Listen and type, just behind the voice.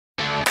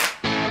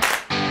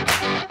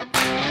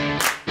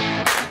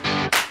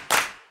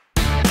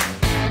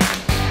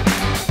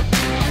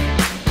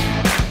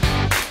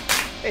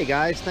Hey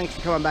guys, thanks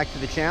for coming back to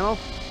the channel.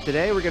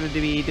 Today we're going to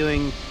be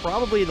doing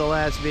probably the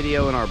last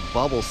video in our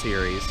bubble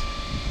series.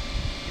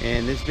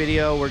 In this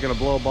video we're going to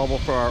blow a bubble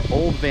for our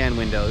old van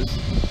windows.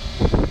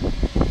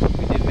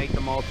 We did make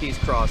the Maltese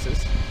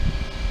crosses.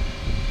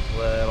 A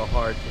little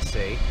hard to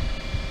see.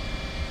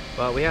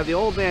 But we have the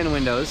old van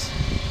windows,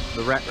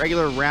 the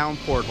regular round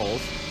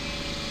portholes.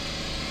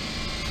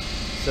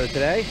 So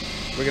today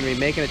we're going to be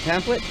making a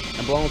template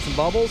and blowing some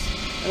bubbles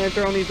and then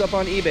throwing these up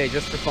on eBay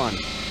just for fun.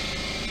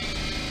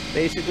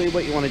 Basically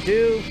what you want to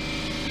do,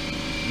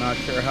 not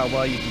sure how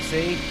well you can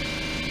see,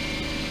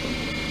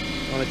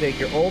 you want to take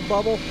your old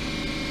bubble,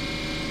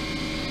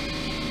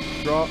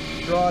 draw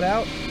it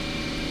out,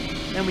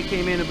 and we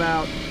came in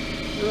about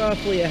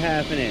roughly a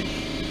 ½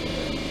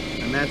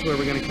 inch, and that's where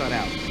we're going to cut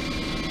out.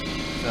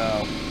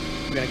 So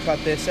we're going to cut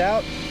this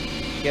out,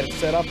 get it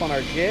set up on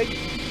our jig,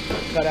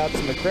 cut out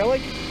some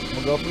acrylic, and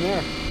we'll go from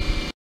there.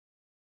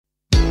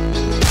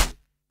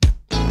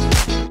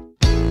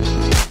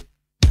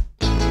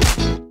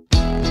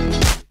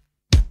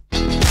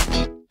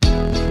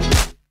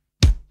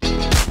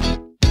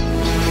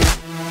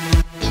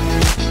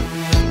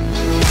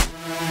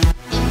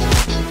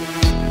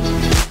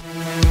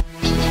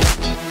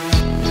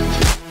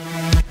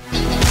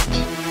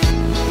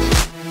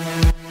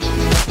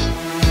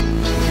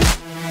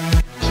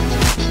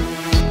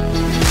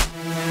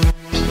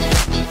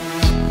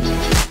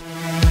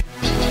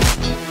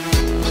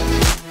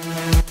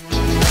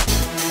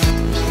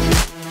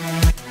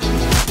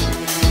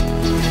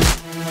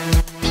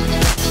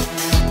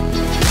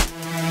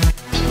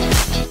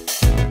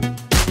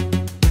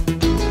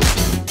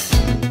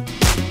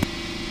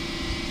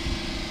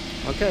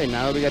 Okay,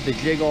 now that we got the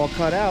jig all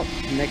cut out,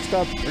 next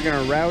up we're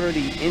going to router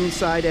the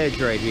inside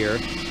edge right here,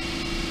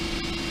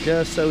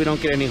 just so we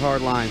don't get any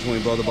hard lines when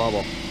we blow the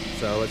bubble.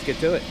 So let's get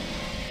to it.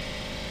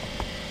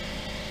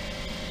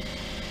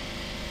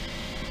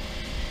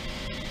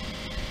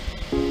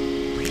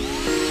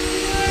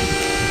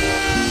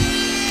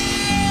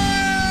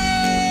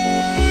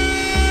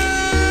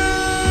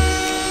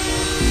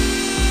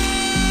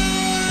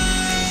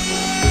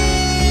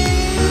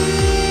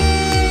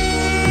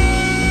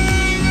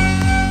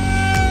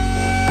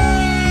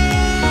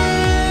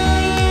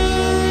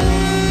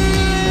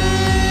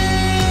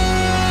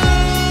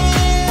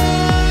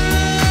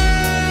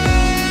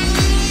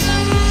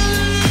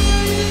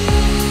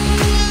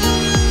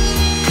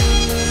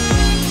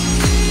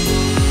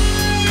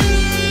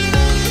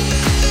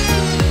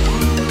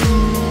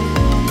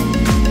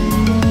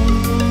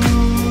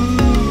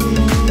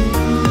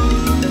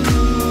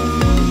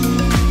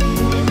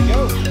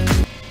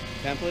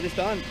 Template is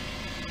done.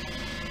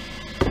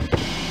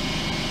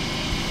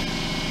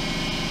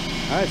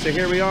 Alright, so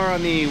here we are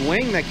on the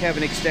wing that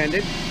Kevin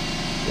extended.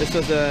 This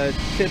was a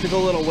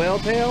typical little whale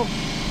tail.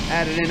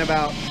 Added in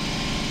about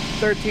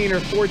 13 or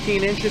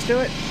 14 inches to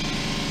it.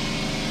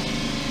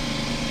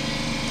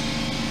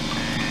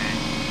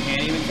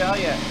 Can't even tell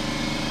you.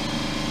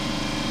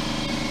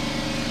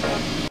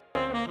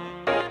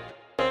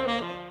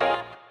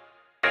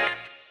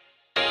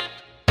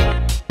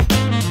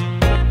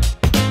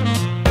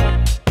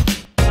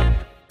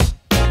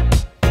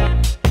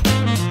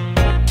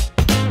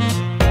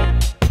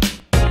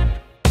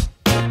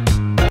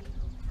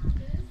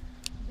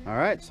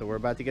 Alright, so we're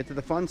about to get to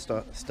the fun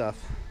stuff.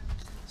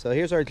 So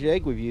here's our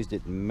jig. We've used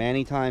it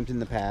many times in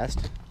the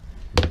past.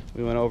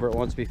 We went over it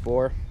once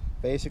before.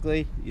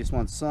 Basically, you just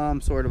want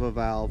some sort of a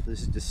valve.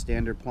 This is just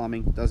standard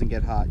plumbing. It doesn't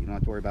get hot. You don't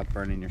have to worry about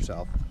burning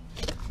yourself.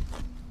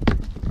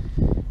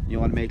 You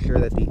want to make sure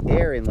that the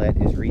air inlet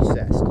is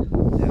recessed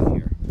down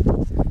here.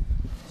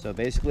 So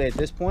basically at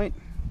this point,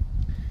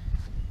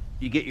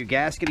 you get your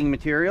gasketing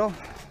material,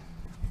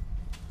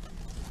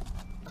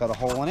 cut a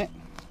hole in it.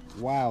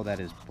 Wow, that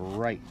is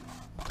bright.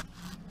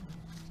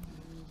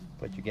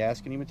 Put your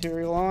gasketing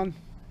material on.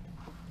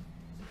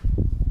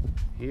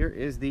 Here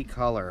is the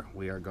color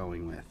we are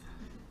going with.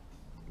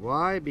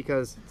 Why?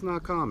 Because it's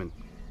not common.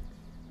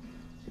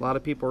 A lot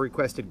of people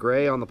requested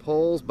gray on the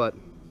poles, but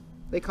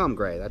they come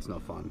gray. That's no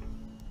fun.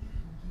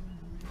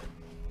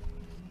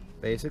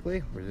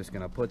 Basically, we're just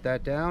going to put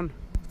that down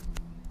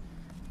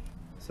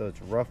so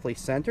it's roughly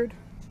centered.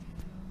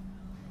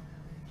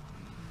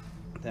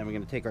 Then we're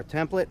going to take our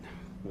template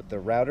with the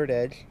routered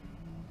edge.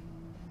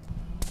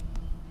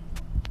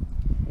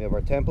 We have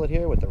our template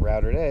here with the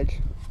routered edge.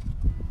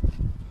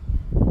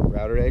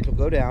 Routered edge will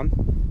go down.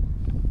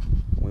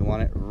 We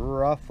want it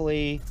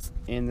roughly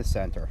in the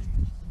center.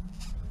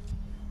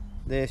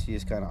 This, you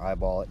just kind of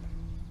eyeball it.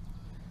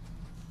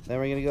 Then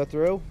we're going to go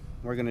through.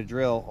 We're going to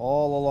drill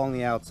all along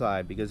the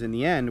outside, because in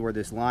the end where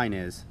this line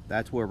is,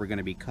 that's where we're going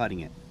to be cutting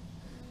it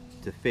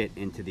to fit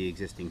into the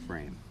existing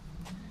frame.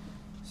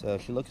 So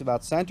she looks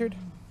about centered.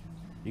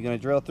 You're going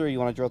to drill through. You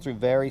want to drill through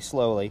very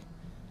slowly.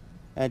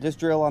 And just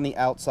drill on the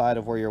outside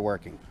of where you're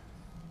working.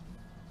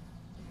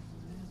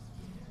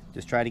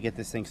 Just try to get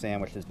this thing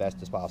sandwiched as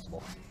best as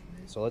possible.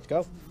 So let's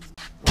go.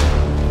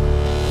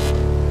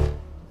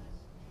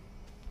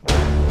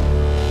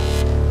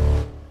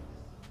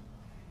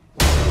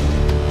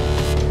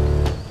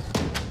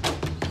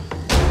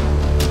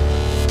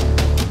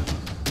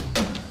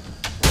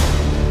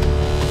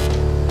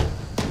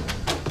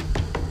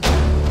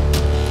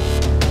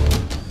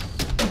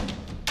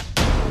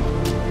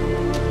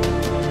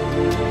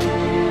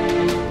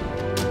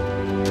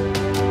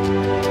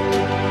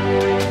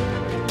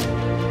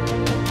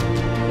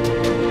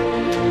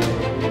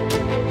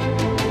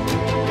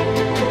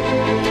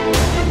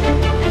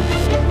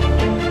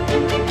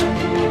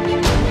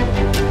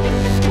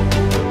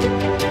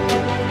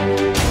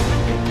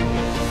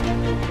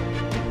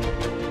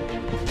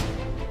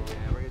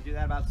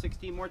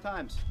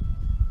 times.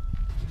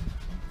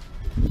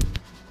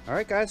 All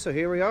right, guys, so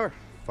here we are.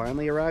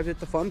 Finally arrived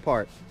at the fun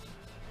part.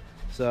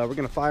 So we're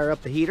gonna fire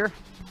up the heater.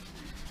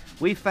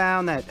 We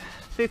found that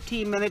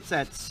 15 minutes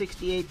at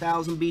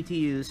 68,000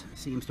 BTUs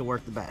seems to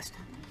work the best.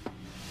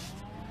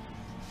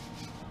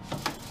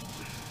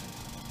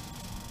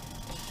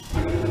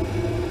 So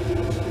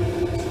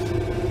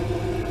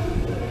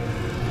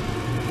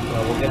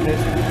we'll get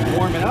this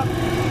warming up.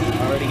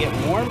 Already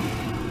getting warm.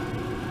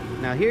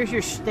 Now here's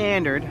your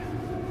standard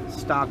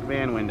stock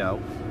van window.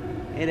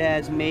 It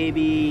has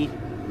maybe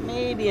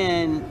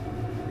an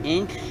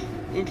inch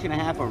and a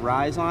half of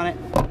rise on it.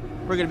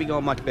 We're gonna be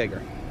going much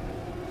bigger.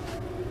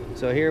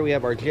 So here we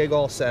have our jig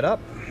all set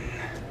up.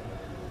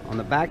 On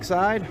the back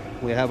side,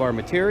 we have our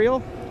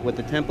material with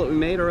the template we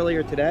made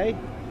earlier today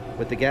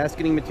with the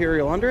gasketing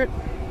material under it.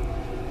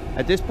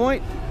 At this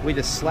point, we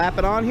just slap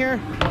it on here,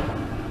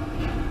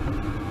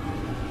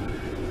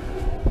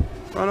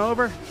 run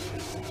over,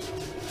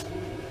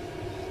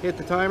 hit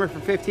the timer for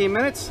 15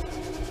 minutes,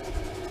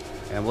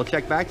 and we'll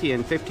check back to you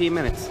in 15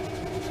 minutes.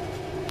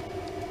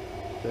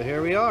 So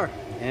here we are,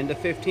 end of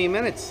 15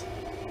 minutes.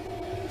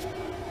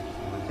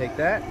 I'll take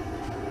that.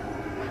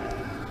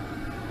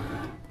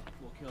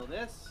 We'll kill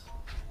this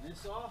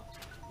off,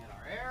 get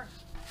our air,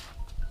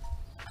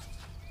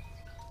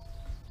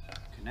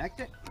 connect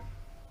it.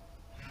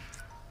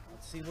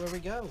 Let's see where we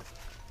go.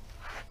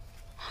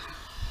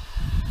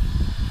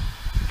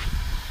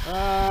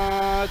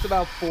 It's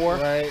about 4.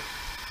 Right.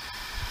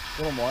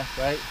 A little more,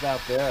 right? It's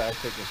out there. I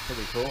think it's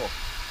pretty cool.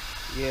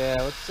 Yeah,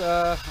 let's,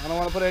 I don't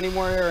want to put any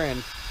more air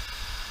in.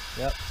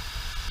 Yep.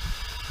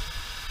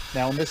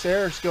 Now when this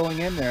air is going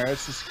in there,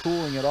 it's just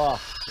cooling it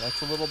off.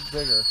 That's a little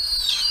bigger.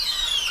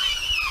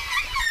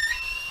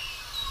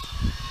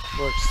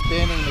 We're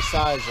expanding the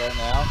size right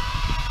now.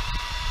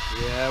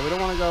 Yeah, we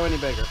don't want to go any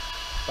bigger.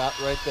 About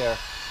right there.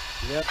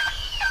 Yep.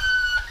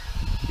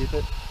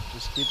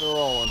 Just keep it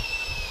rolling.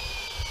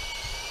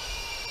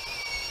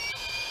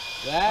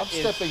 That I'm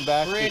stepping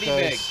back pretty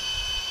because big.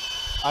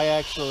 I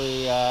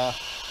actually, oh,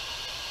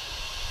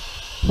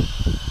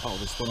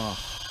 this went off.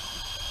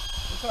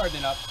 It's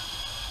hardening up.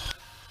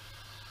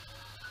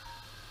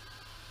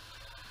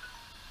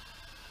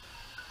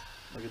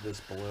 Look at this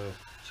blue.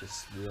 It's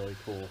just really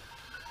cool.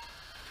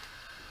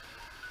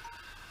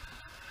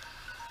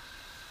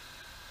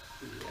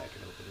 Yeah, I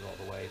can open it all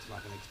the way. It's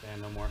not going to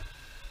expand no more.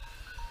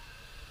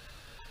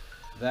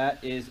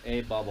 That is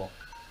a bubble.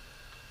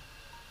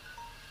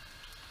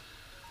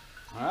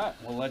 All right,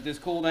 we'll let this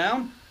cool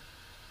down.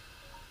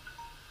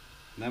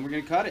 And then we're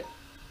going to cut it.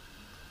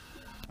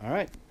 All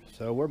right,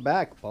 so we're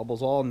back.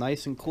 Bubble's all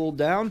nice and cooled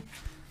down.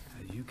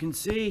 As you can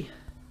see,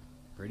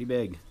 pretty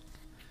big.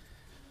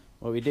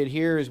 What we did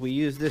here is we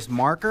used this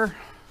marker,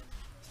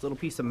 this little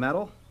piece of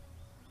metal,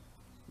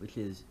 which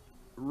is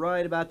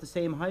right about the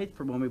same height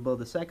from when we built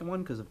the second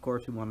one, because of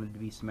course we wanted it to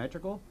be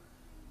symmetrical.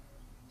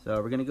 So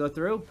we're going to go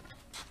through.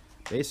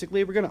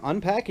 Basically, we're going to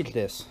unpackage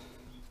this.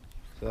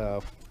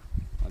 So,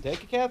 I'll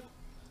take it, Kev.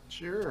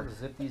 Sure.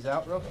 Zip these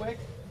out real quick.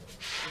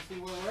 Let's see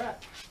where we're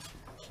at.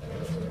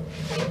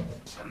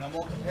 And then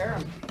we'll compare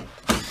them.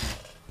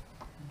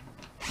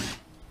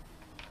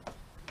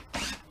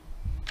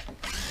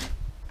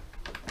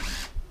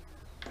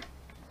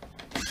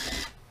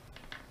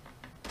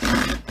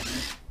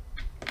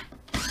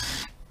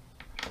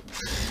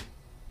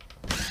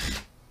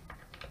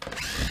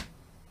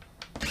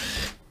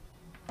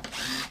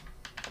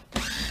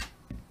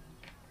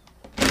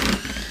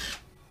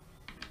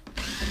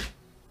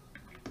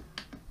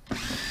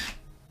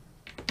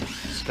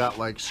 It's got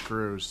like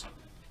screws.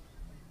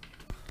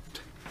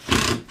 So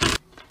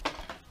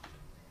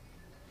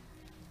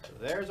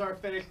there's our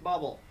finished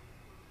bubble.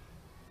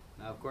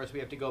 Now, of course, we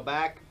have to go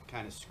back,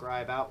 kind of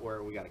scribe out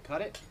where we got to cut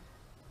it.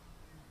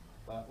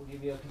 But we'll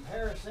give you a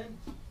comparison.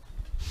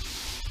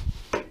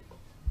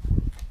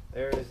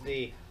 There's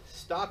the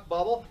stock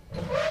bubble,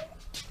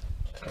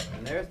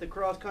 and there's the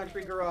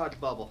cross-country garage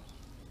bubble.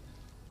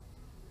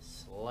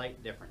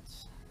 Slight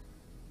difference.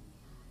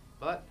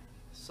 But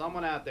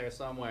someone out there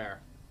somewhere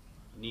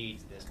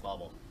needs this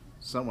bubble.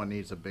 Someone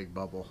needs a big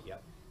bubble.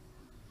 Yep.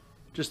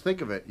 Just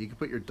think of it. You could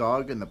put your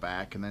dog in the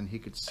back and then he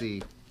could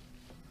see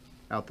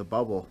out the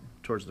bubble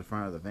towards the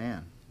front of the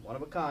van. One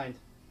of a kind.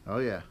 Oh,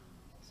 yeah.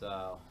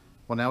 So,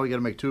 Well, now we got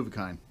to make 2 of a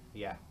kind.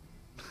 yeah.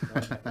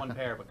 One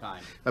pair of a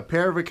kind. A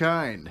pair of a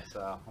kind.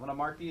 So, I'm going to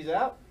mark these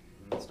out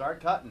and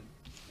start cutting.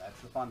 That's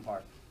the fun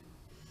part.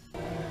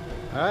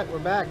 Alright, we're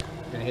back.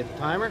 Going to hit the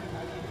timer.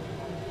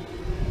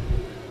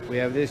 We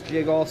have this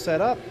jig all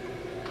set up.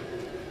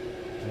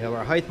 We have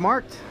our height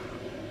marked.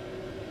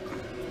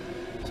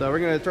 So we're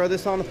going to throw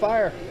this on the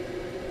fire.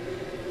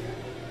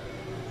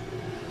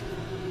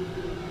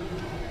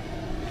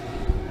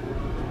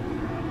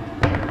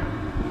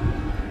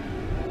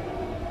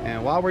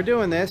 And while we're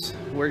doing this,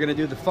 we're going to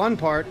do the fun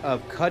part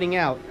of cutting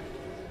out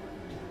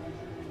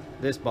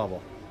this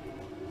bubble.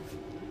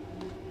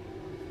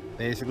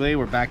 Basically,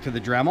 we're back to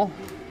the Dremel.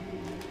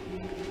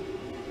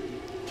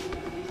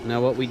 Now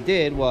what we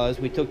did was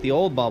we took the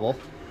old bubble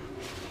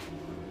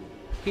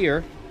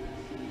here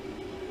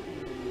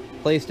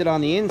placed it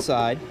on the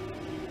inside,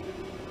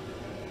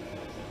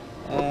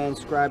 and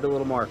scribed a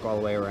little mark all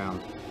the way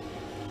around.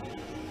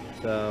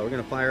 So we're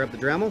going to fire up the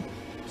Dremel,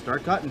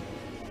 start cutting.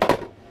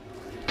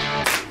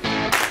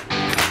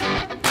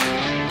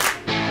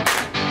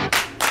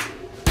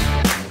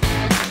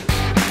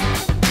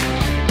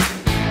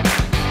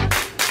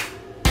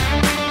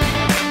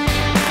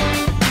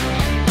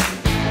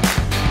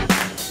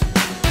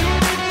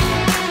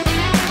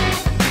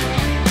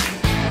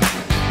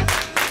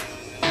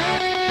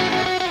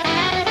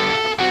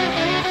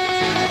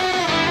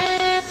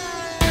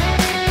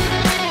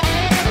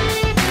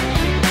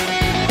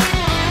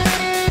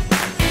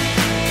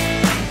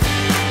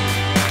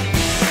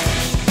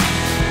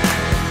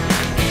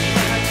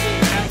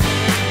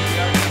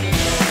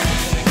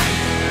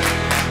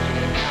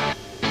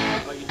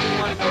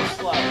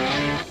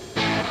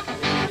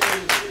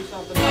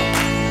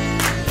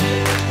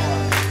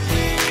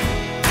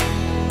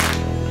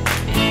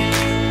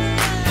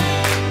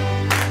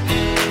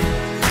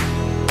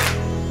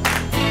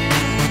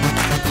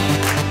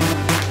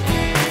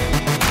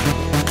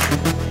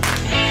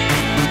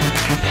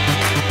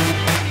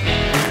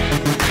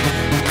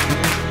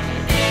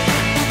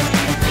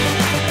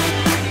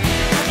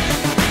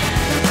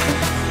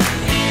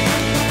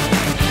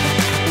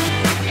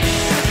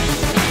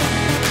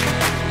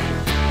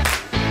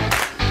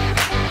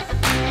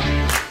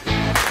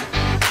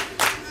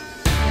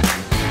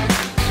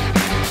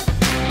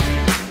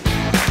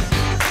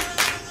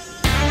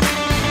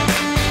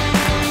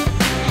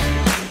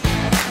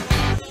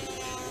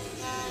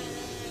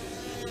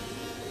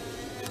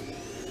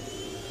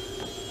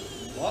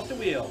 Off the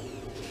wheel.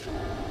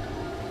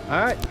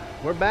 Alright,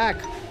 we're back.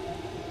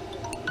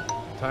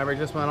 Timer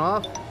just went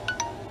off.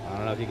 I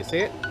don't know if you can see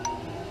it.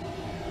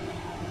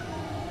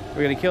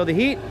 We're gonna kill the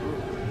heat.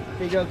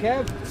 Here you go,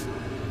 Kev.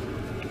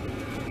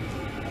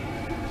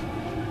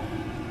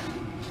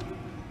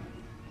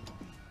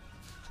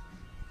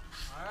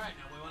 Alright,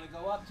 now we want to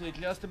go up to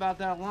just about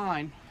that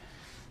line.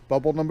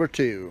 Bubble number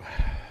 2.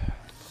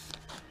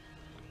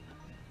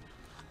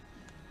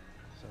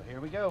 So here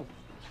we go.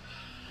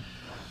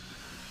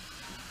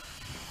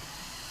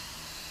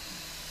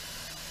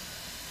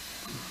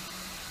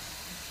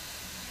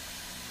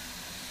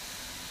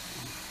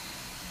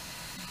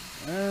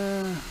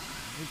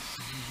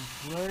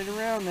 It's right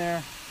around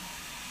there.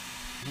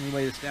 Let me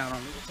lay this down on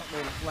something a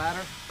little flatter.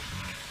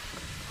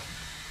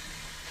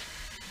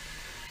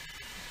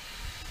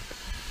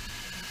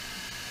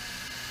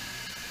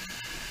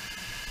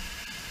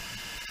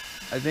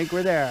 I think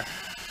we're there.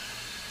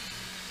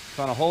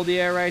 Trying to hold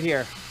the air right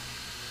here.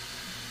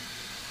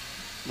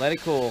 Let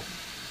it cool.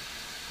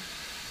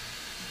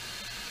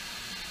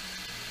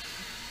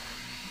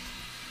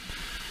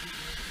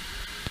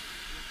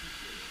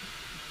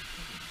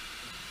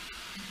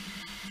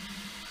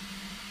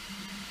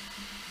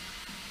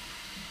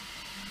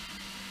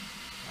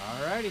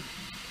 Alrighty,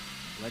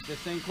 let this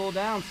thing cool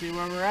down, see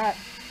where we're at.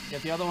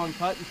 Get the other one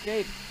cut and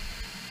shaped.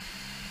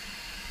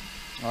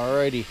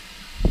 Alrighty.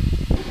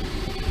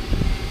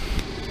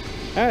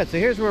 Alright, so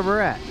here's where we're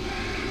at.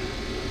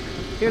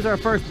 Here's our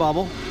first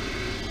bubble,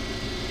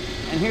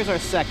 and here's our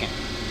second.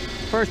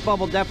 First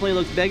bubble definitely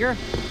looks bigger,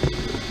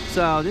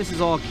 so this is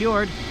all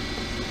cured.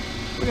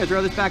 We're gonna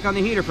throw this back on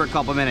the heater for a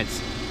couple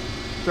minutes.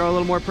 Throw a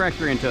little more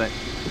pressure into it.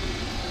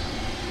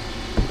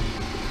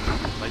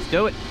 Let's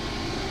do it.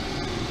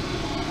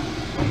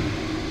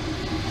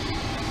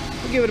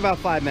 We'll give it about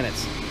 5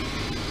 minutes.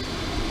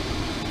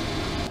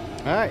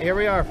 All right, here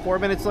we are, 4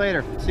 minutes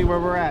later. See where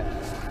we're at.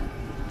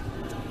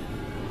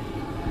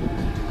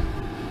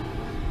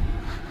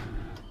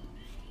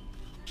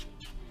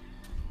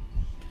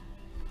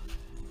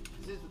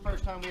 This is the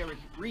first time we ever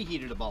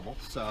reheated a bubble,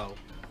 so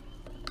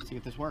let's see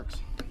if this works.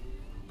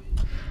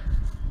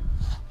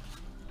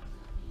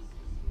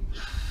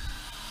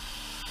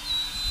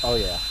 Oh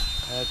yeah,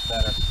 that's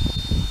better.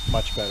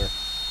 Much better.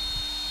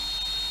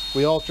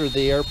 We altered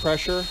the air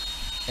pressure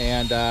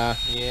and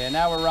yeah,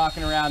 now we're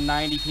rocking around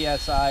 90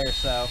 psi or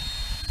so.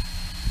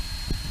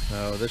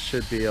 So this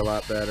should be a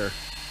lot better.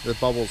 The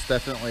bubble's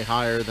definitely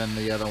higher than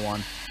the other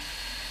one.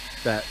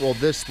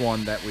 This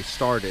one that we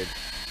started.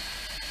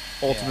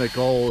 Ultimate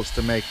goal is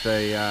to make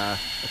the a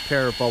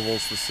pair of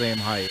bubbles the same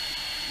height.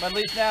 But at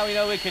least now we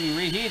know we can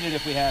reheat it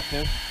if we have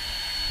to.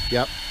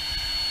 Yep.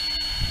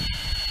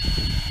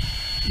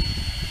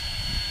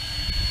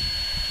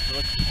 It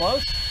looks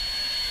close.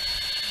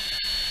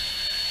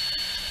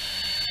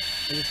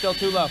 Is it still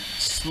too low?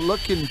 It's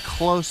looking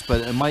close,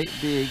 but it might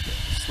be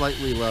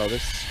slightly low.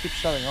 This keeps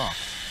shutting off.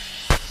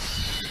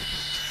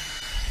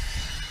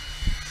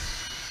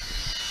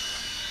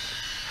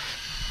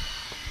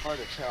 Hard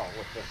to tell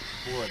with the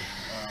wood.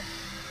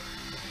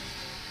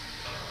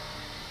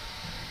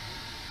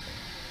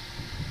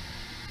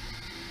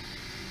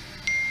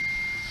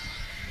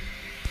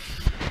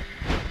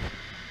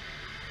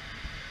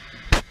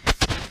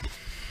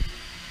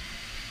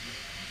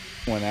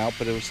 Went out,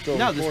 but it was still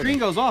recording. The screen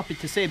goes off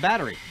to save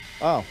battery.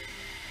 Oh.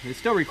 It's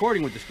still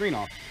recording with the screen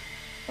off.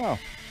 Oh.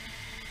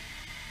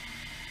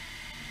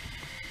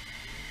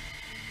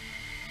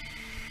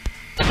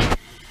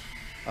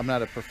 I'm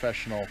not a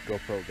professional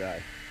GoPro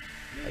guy.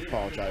 I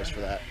apologize for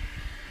that.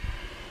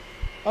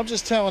 I'm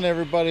just telling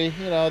everybody,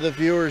 you know, the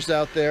viewers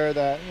out there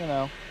that, you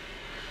know,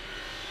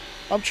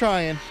 I'm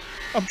trying.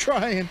 I'm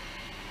trying.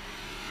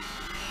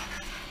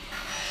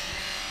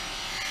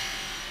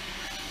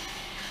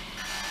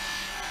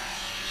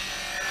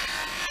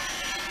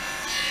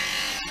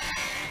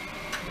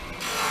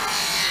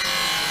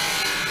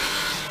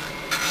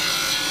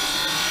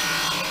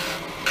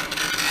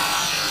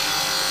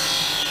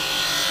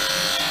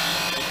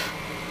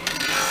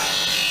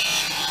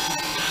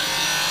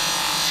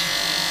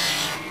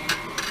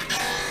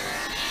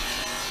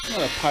 I'm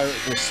gonna pirate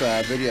this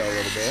video a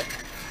little bit.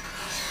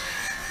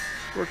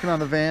 Working on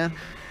the van.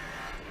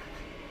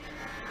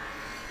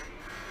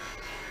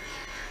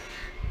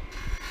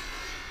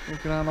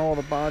 Working on all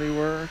the body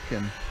work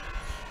and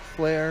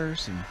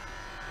flares, and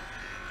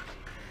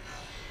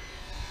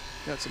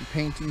got some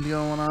painting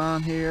going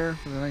on here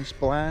with a nice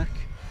black.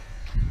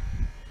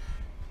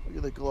 Look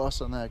at the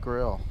gloss on that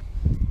grill.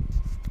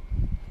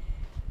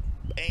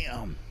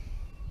 Bam!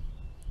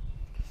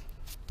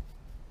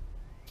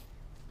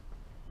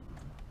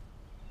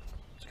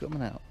 It's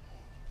coming out.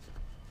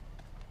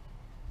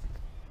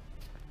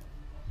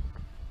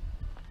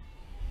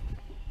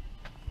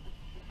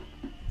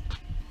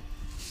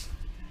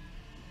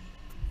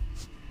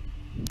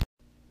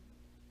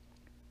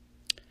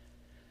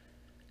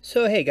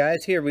 So hey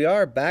guys, here we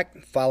are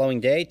back following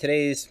day.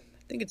 Today's,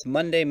 I think it's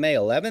Monday, May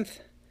 11th.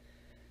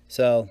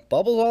 So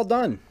bubble's all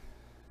done.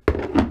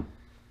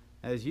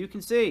 As you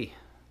can see,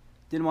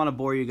 didn't want to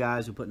bore you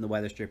guys with putting the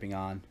weather stripping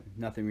on.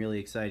 Nothing really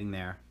exciting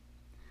there.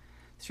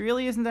 This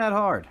really isn't that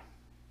hard.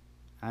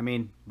 I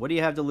mean, what do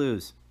you have to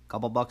lose? A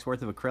couple bucks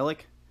worth of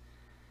acrylic.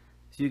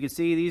 So you can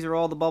see these are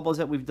all the bubbles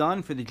that we've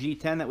done for the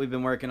G10 that we've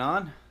been working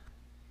on.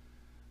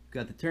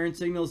 Got the turn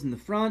signals in the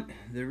front,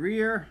 the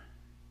rear.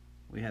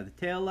 We have the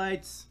tail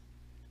lights.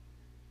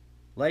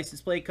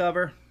 License plate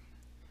cover.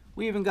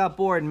 We even got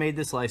bored and made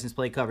this license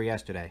plate cover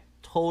yesterday.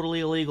 Totally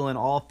illegal in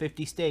all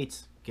 50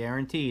 states,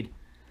 guaranteed.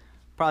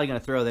 Probably going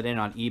to throw that in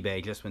on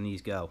eBay just when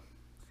these go.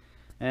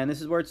 And this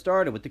is where it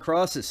started with the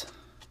crosses.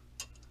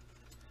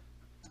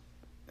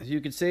 As you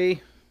can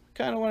see,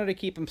 kind of wanted to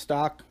keep them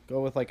stock,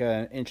 go with like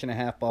an 1.5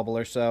 inch bubble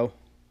or so.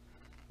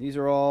 These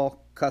are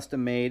all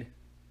custom made.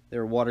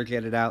 They're water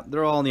jetted out.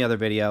 They're all in the other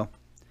video.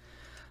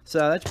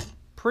 So that's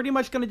pretty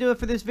much going to do it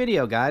for this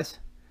video, guys.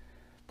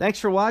 Thanks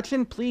for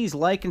watching. Please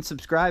like and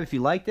subscribe if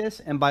you like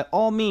this. And by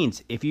all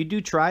means, if you do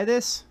try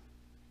this,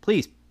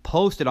 please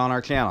post it on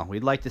our channel.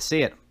 We'd like to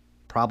see it.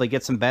 Probably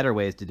get some better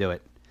ways to do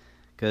it.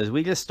 Because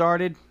we just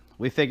started.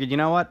 We figured, you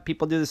know what?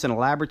 People do this in a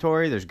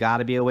laboratory. There's got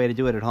to be a way to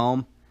do it at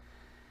home.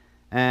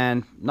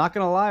 And not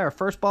going to lie, our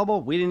first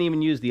bubble, we didn't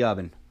even use the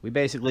oven. We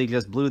basically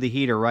just blew the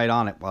heater right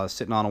on it while it was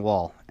sitting on a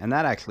wall. And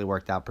that actually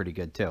worked out pretty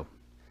good too.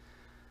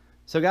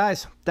 So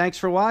guys, thanks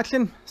for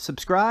watching.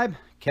 Subscribe.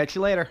 Catch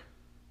you later.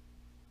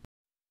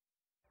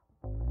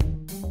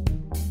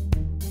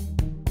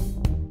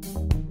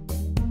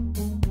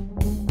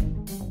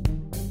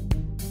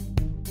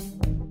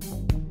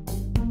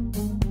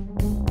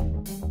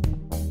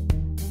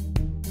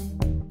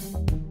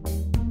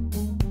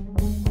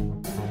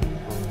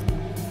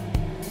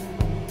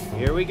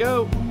 Here we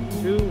go.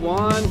 2,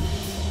 1.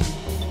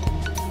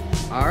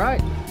 All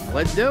right,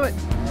 let's do it.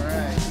 All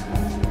right.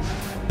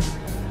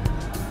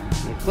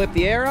 You flip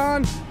the air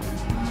on,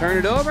 turn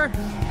it over.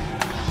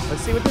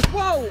 Let's see what this,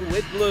 whoa,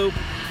 it blew.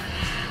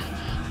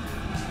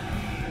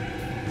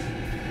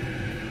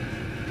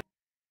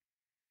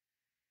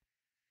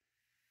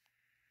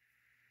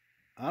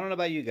 I don't know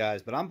about you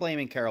guys, but I'm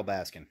blaming Carol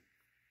Baskin.